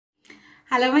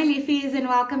Hello my leafies and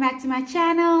welcome back to my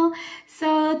channel.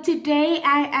 So today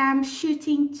I am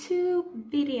shooting two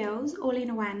videos all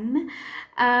in one.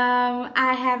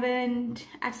 I've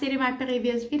said in my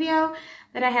previous video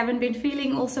that I haven't been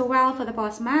feeling all so well for the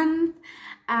past month.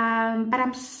 But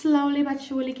I'm slowly but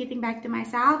surely getting back to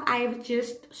myself. I've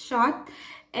just shot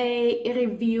a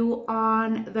review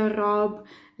on the Rob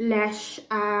Lash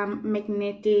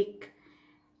magnetic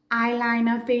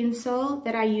eyeliner pencil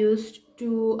that I used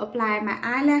to apply my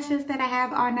eyelashes that I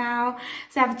have on now.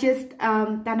 So I've just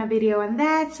done a video on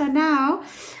that. So now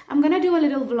I'm gonna do a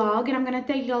little vlog and I'm gonna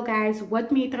take you guys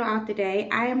with me throughout the day.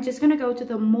 I am just gonna go to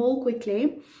the mall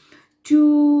quickly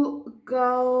to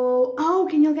go. Oh,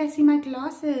 can you guys see my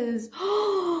glasses?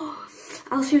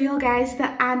 I'll show you guys the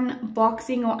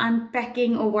unboxing or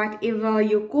unpacking or whatever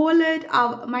you call it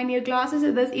of my new glasses.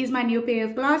 So this is my new pair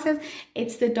of glasses.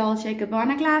 It's the Dolce &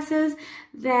 Gabbana glasses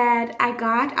that I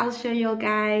got. I'll show you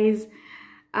guys.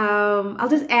 I'll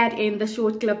just add in the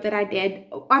short clip that I did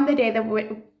on the day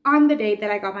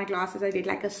that I got my glasses. I did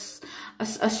like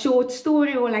a short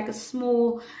story or like a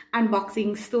small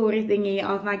unboxing story thingy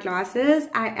of my glasses.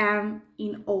 I am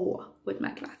in awe with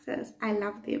my glasses. I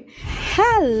love them.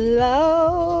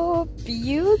 Hello,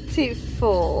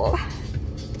 beautiful.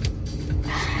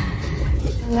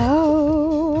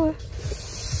 Hello.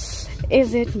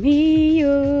 Is it me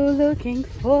you're looking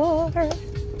for?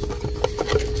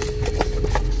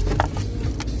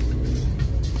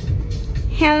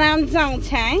 Hello,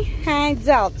 Dolce. Hi,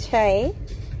 Dolce.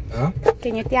 Huh?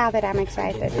 Can you tell that I'm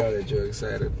excited? Yeah, that you're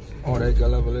excited. Oh, they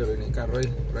got level in the car, right?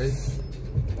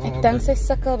 Ek dink sy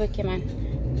sukkel bietjie man.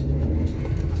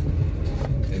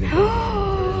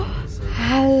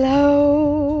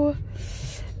 Hello,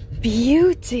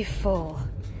 beautiful.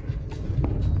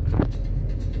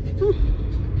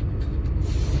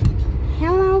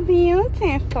 Hello,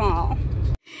 beautiful.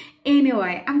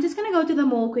 Anyway, I'm just gonna go to the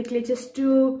mall quickly just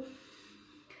to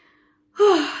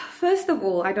first of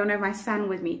all, I don't have my son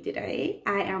with me today.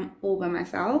 I am all by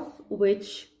myself,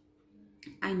 which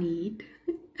I need.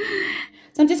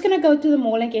 So I'm just gonna go to the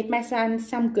mall and get my son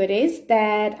some goodies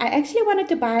that I actually wanted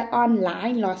to buy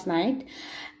online last night,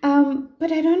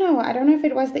 but I don't know if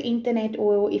it was the internet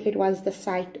or if it was the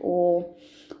site or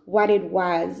what it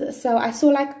was. So I saw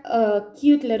like a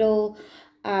cute little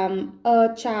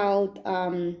Earth Child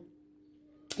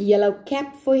yellow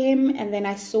cap for him, and then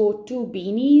I saw two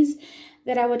beanies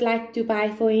that I would like to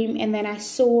buy for him, and then I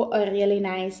saw a really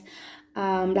nice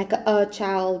like a Earth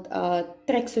Child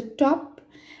tracksuit top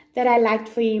that I liked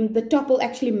for him. The top will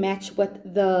actually match with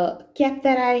the cap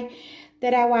that I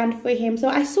want for him. So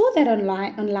I saw that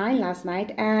online last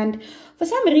night, and for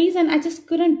some reason I just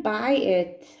couldn't buy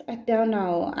it. I don't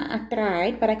know. I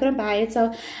tried, but I couldn't buy it.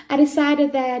 So I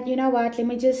decided that, you know what, let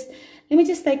me just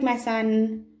take my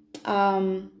son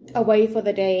away for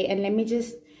the day, and let me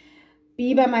just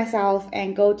be by myself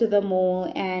and go to the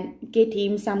mall and get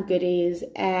him some goodies,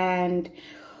 and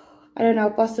I don't know,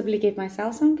 possibly give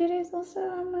myself some goodies also.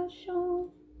 I'm not sure.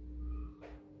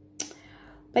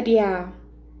 But yeah.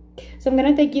 So I'm going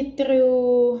to take you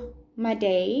through my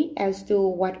day as to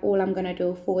what all I'm going to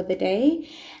do for the day.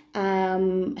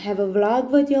 Have a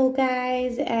vlog with you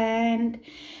guys. And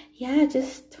yeah,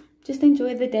 just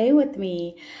enjoy the day with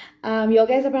me. You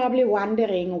guys are probably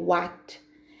wondering what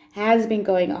has been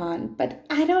going on. But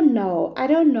I don't know.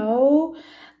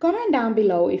 Comment down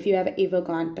below if you have ever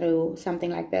gone through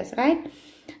something like this, right?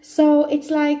 So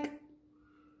it's like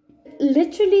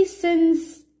literally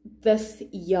since this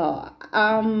year,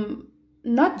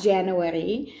 not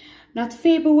January, not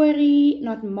February,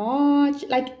 not March,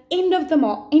 like end of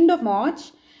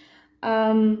March,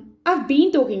 I've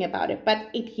been talking about it, but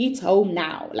it hits home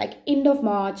now, like end of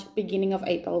March, beginning of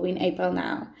April. We're in April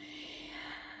now.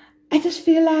 I just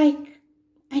feel like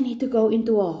I need to go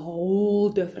into a whole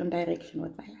different direction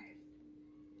with my life.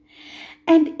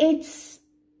 And it's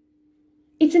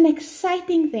an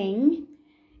exciting thing,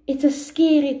 it's a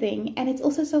scary thing, and it's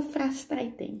also so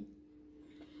frustrating.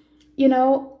 You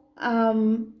know,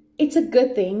 it's a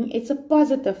good thing, it's a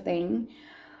positive thing,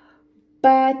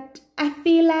 but I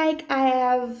feel like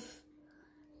I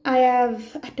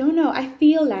don't know, I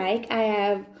feel like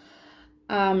I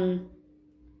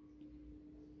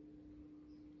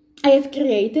have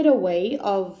created a way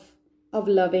of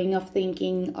loving, of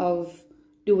thinking, of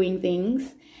doing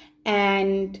things,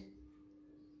 and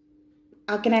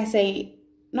how can I say,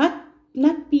 not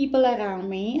people around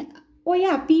me, or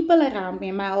yeah, people around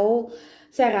me, my whole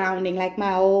surrounding, like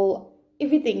my whole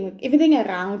everything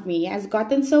around me has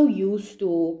gotten so used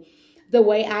to the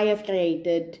way I have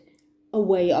created a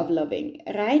way of living,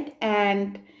 right?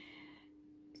 And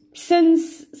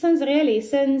since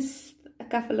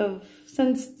couple of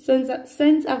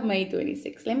since I've made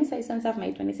 26. Let me say since I've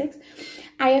made 26,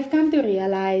 I have come to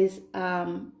realize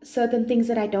certain things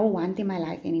that I don't want in my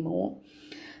life anymore,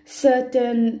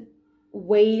 certain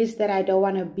ways that I don't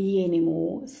want to be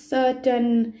anymore,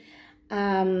 certain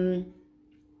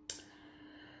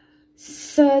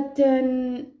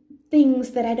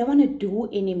things that I don't want to do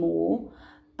anymore,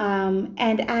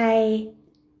 and I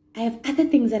have other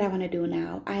things that I want to do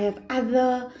now. I have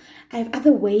other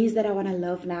ways that I want to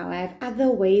love now. I have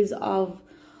other ways of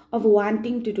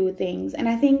wanting to do things. And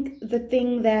I think the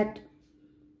thing that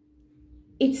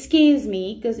it scares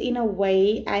me, because in a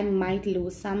way I might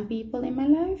lose some people in my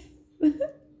life,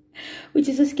 which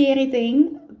is a scary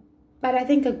thing, but I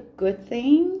think a good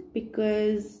thing,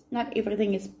 because not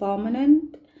everything is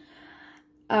permanent.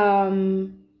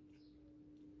 And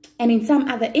in some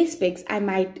other aspects, I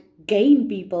might gain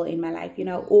people in my life, you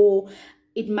know, or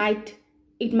it might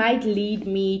lead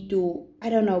me to, I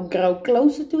don't know, grow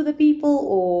closer to the people,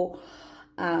 or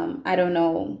I don't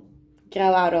know,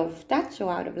 grow out of touch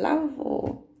or out of love,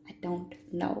 or I don't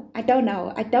know. I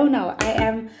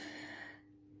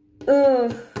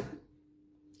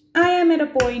am at a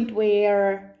point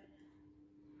where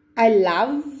I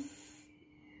love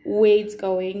where it's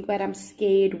going, but I'm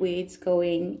scared where it's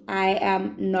going. I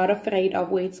am not afraid of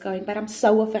where it's going, but I'm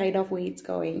so afraid of where it's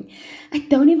going. I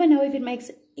don't even know if it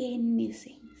makes any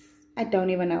sense. I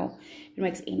don't even know if it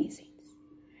makes any sense.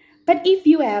 But if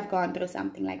you have gone through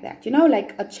something like that, you know,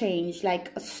 like a change,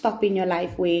 like a stop in your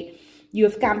life where you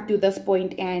have come to this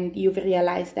point and you've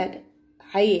realized that,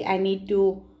 hey, I need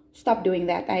to stop doing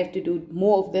that. I have to do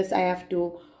more of this. I have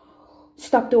to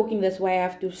stop talking this way. I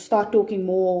have to start talking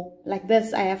more like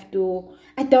this. I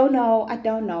don't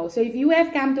know. So if you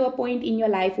have come to a point in your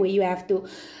life where you have to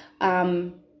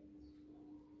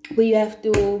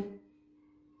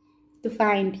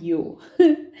find you,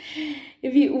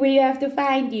 where you have to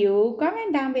find you,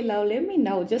 comment down below, let me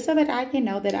know, just so that I can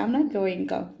know that I'm not going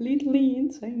completely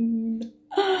insane.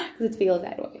 Because it feels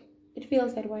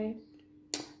that way.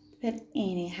 But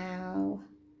anyhow,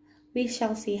 we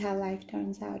shall see how life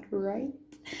turns out, right?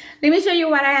 Let me show you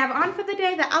what I have on for the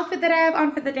day, the outfit that I have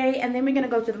on for the day, and then we're going to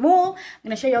go to the mall. I'm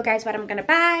going to show you guys what I'm going to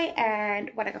buy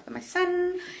and what I got for my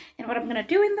son and what I'm going to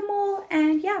do in the mall.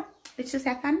 And yeah, let's just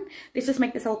have fun. Let's just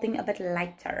make this whole thing a bit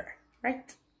lighter,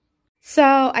 right?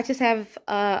 So I just have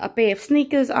a pair of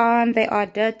sneakers on. They are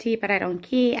dirty, but I don't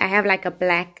care. I have like a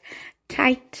black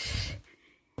tight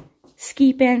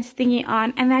ski pants thingy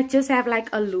on, and I just have like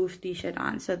a loose t-shirt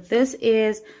on. So this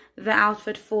is the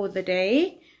outfit for the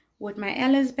day with my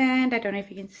Ellis band. I don't know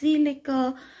if you can see, like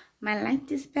my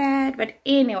light is bad, but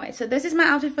anyway, so this is my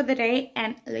outfit for the day,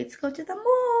 and let's go to the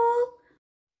mall.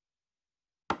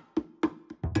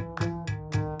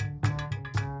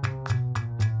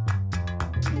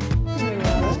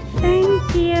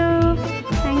 Thank you.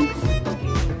 Thanks.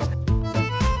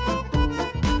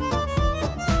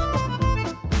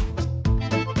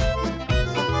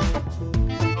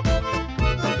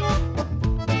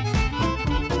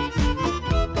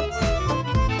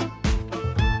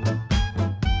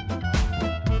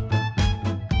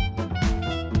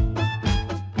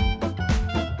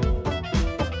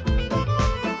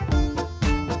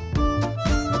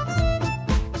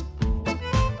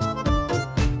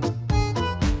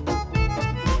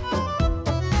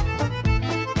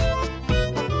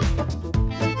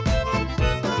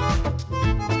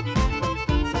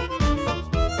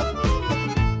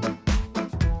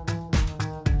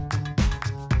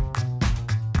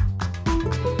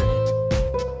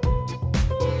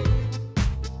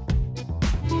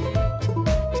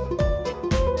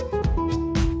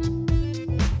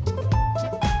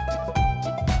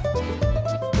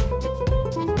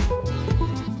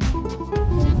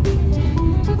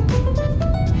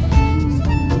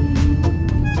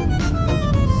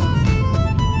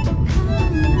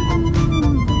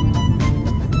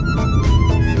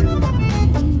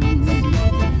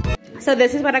 So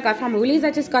this is what I got from Woolies.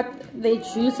 I just got the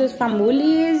juices from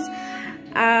Woolies.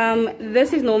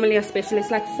 This is normally a special. It's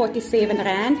like 47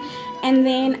 rand. And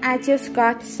then I just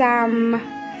got some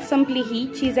Simply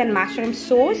Heat cheese and mushroom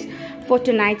sauce for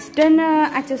tonight's dinner.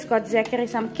 I just got Zachary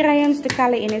some crayons to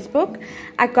color in his book.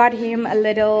 I got him a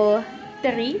little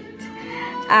treat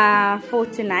for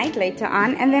tonight later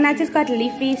on. And then I just got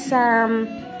Leafy some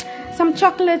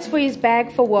chocolates for his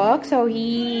bag for work.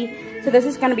 So this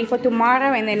is going to be for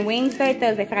tomorrow, and then Wednesday,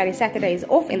 Thursday, Friday, Saturday is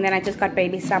off. And then I just got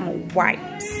baby some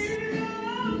wipes.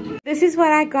 This is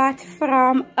what I got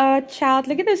from a child.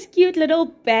 Look at this cute little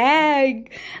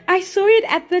bag. I saw it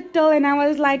at the till and I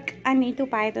was like, I need to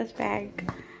buy this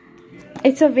bag.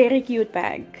 It's a very cute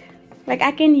bag. Like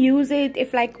I can use it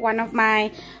if like one of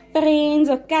my friends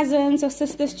or cousins or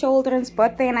sisters' children's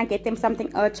birthday and I get them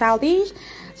something childish.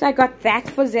 So I got that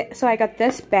for so I got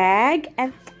this bag,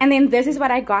 and then this is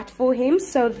what I got for him.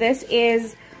 So this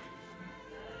is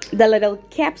the little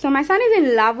cap. So my son is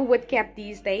in love with cap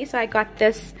these days, so I got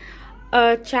this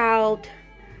child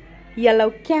yellow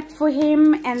cap for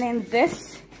him. And then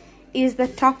this is the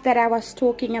top that I was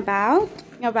talking about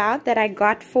that I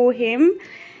got for him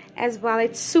as well.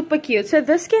 It's super cute. So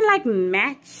this can like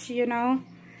match, you know,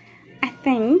 I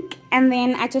think. And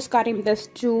then I just got him this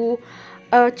two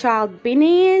child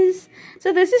beanies.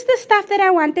 So this is the stuff that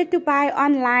I wanted to buy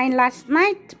online last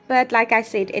night, but like I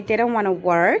said, it didn't want to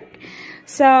work.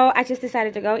 So I just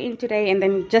decided to go in today and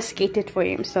then just get it for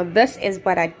him. So this is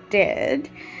what I did.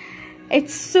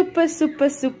 It's super, super,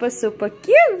 super, super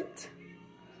cute.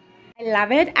 I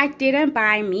love it. I didn't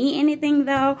buy me anything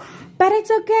though, but it's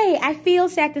okay. I feel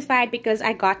satisfied because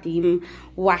I got him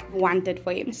what wanted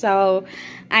for him. So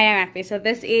I am happy. So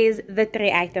this is the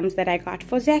 3 items that I got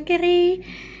for Zachary.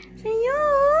 So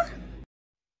yeah.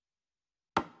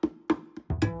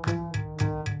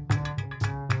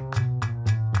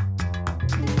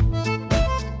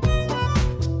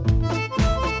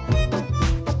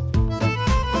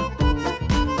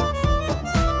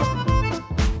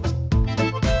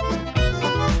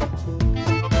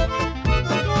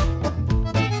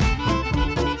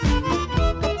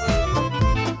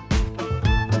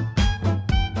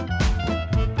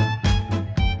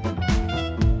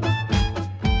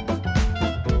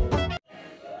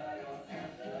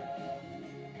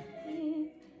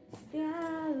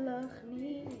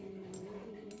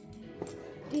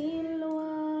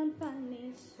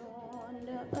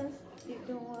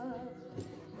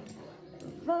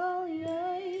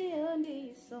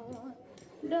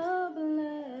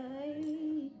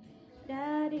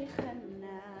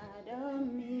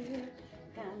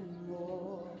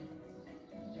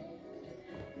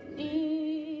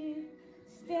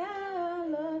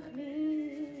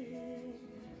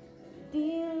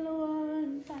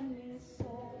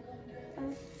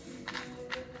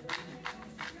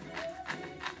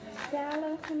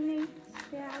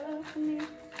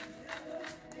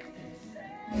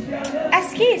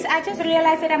 Excuse, I just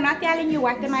realized that I'm not telling you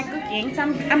what am I cooking. So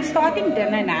I'm starting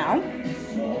dinner now.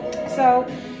 So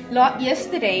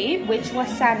yesterday, which was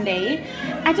Sunday,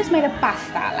 I just made a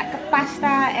pasta, like a pasta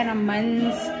and a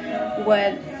mince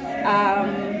with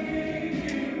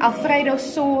Alfredo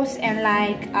sauce and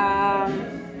like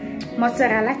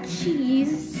mozzarella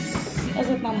cheese. Is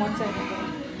it not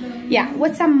mozzarella? Yeah,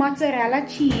 with some mozzarella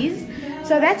cheese.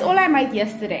 So that's all I made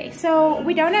yesterday. So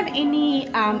we don't have any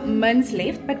mince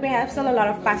left, but we have still a lot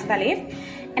of pasta left.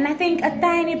 And I think a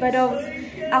tiny bit of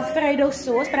Alfredo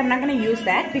sauce, but I'm not going to use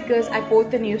that because I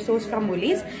bought the new sauce from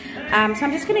Woolies. So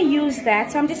I'm just going to use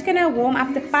that. So I'm just going to warm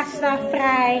up the pasta,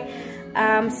 fry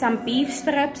some beef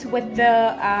strips with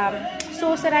the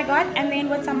sauce that I got, and then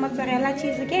with some mozzarella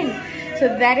cheese again. So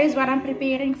that is what I'm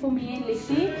preparing for me and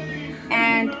Lissy.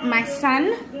 And my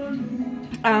son,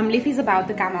 Liffy's about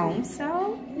to come home.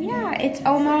 So yeah, it's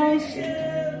almost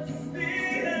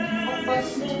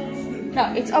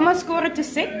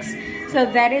 5:45. So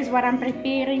that is what I'm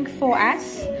preparing for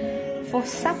us for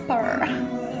supper.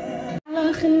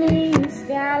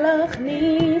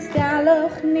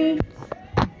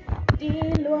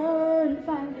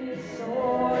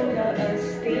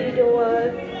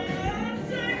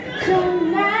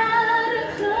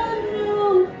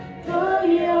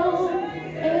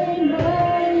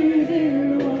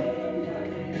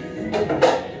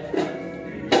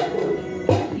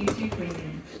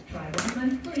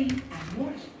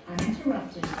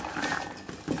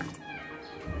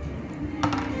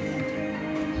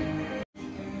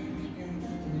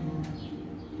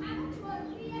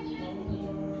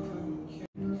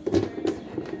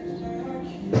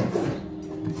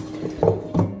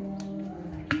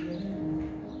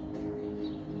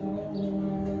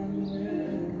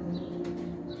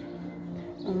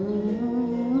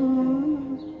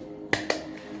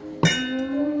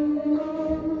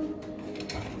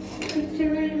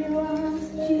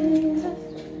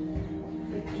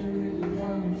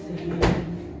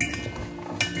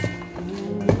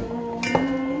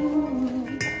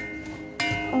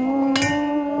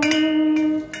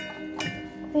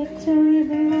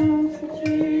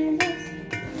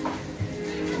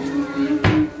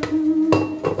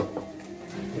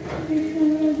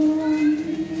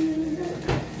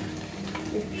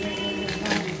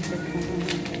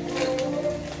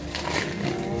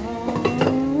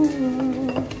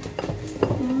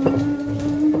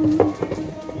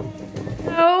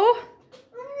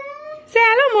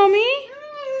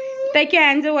 Take your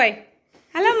hands away.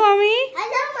 Hello, Mommy.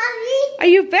 Hello, Mommy. Are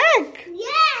you back?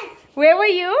 Yes. Where were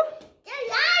you?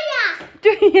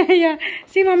 Yeah. Yeah.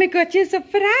 See, Mommy got you a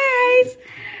surprise.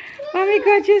 Mommy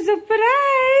got you a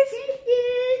surprise. Thank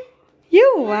you.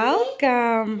 You're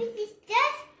welcome. This is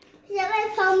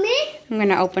just for me. I'm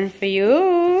gonna open for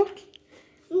you.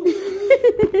 Here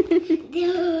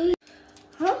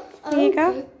you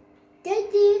go.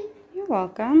 Thank you. You're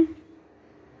welcome.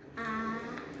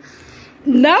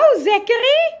 No,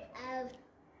 Zachary.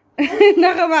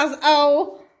 Nogmaals,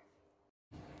 oh.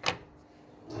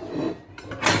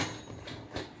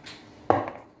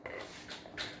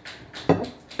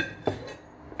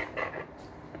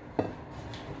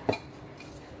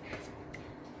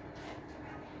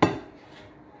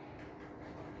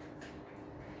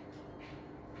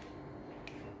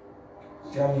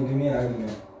 Tell me, give me an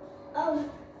argument. Oh.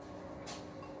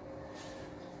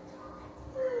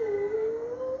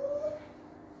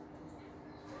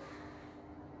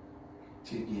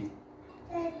 Cheeky.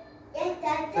 Yes,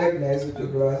 Dad. Look nice with your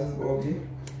glasses, Bobby.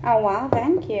 Oh, wow,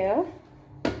 thank you.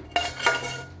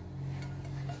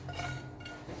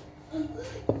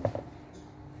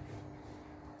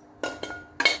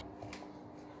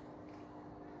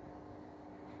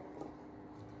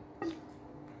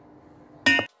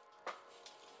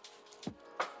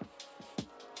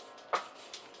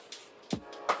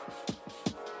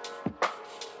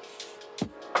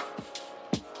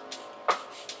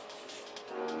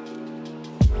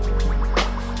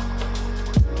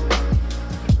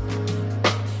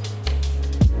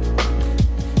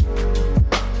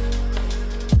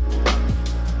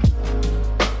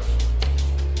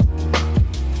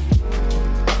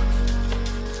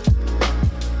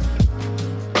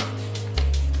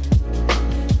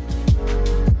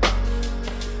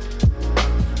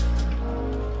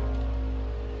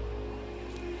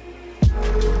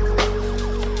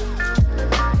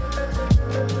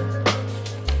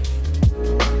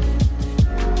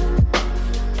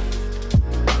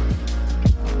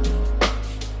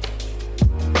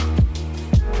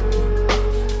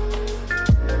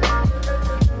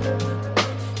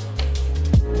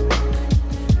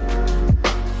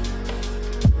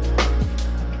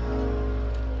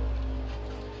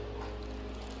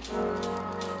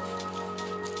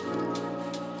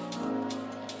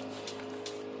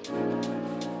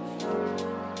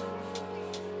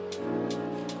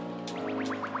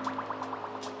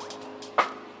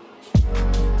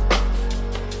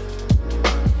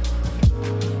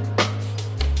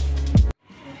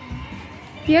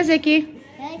 Here, Zeki.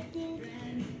 Thank you.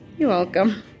 You're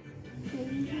welcome.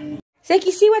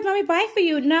 Zeki, see what Mommy buy for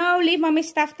you. No, leave Mommy's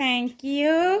stuff. Thank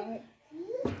you.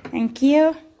 Thank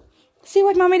you. See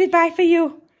what Mommy did buy for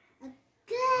you.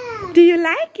 Good. Do you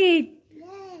like it? Yes.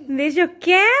 There's your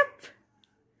cap.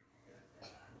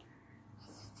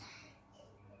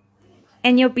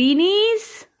 And your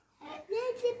beanies.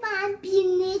 This is my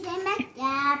penis and my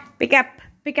cap. Pick up.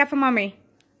 Pick up for Mommy.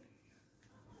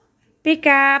 Pick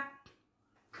up.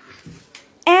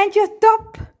 And your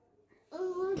top.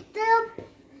 Stop.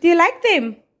 Do you like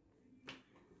them?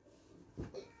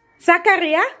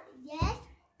 Zachariah? Yes.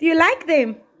 Do you like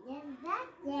them? Yes,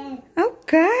 that's it.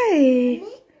 Okay.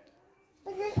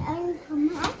 Put it on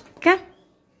your head. Come.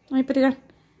 Let me put it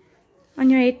on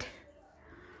your head.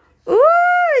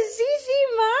 Ooh, Zizi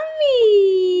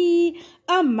Mommy.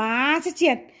 Oh, Ma's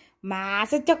chin.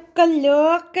 Ma's a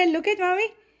chocolate. Look at Mommy.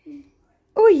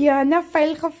 Oh, ja, nou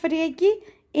vuil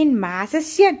gevreetjie. En Ma's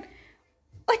chin.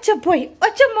 Ocha boy.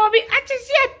 Ocha Mommy. Ocha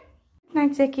chin.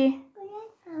 Night, Zeki.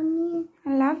 Mommy.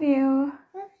 I love you.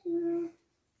 Love you.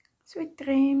 Sweet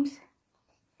dreams.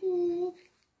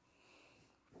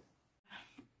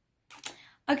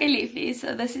 Okay, Leafy,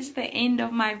 so this is the end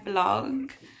of my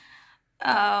vlog.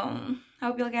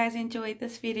 Hope you guys enjoyed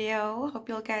this video. Hope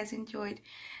you guys enjoyed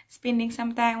spending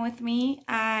some time with me.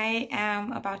 I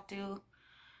am about to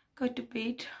go to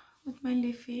bed with my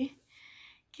Leafy,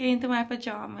 get into my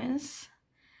pajamas.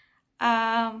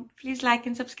 Please like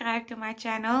and subscribe to my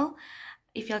channel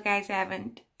if you guys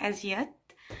haven't as yet.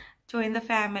 Join the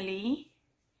family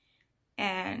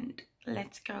and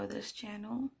let's grow this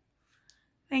channel.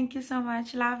 Thank you so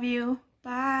much. Love you.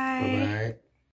 Bye. Bye-bye.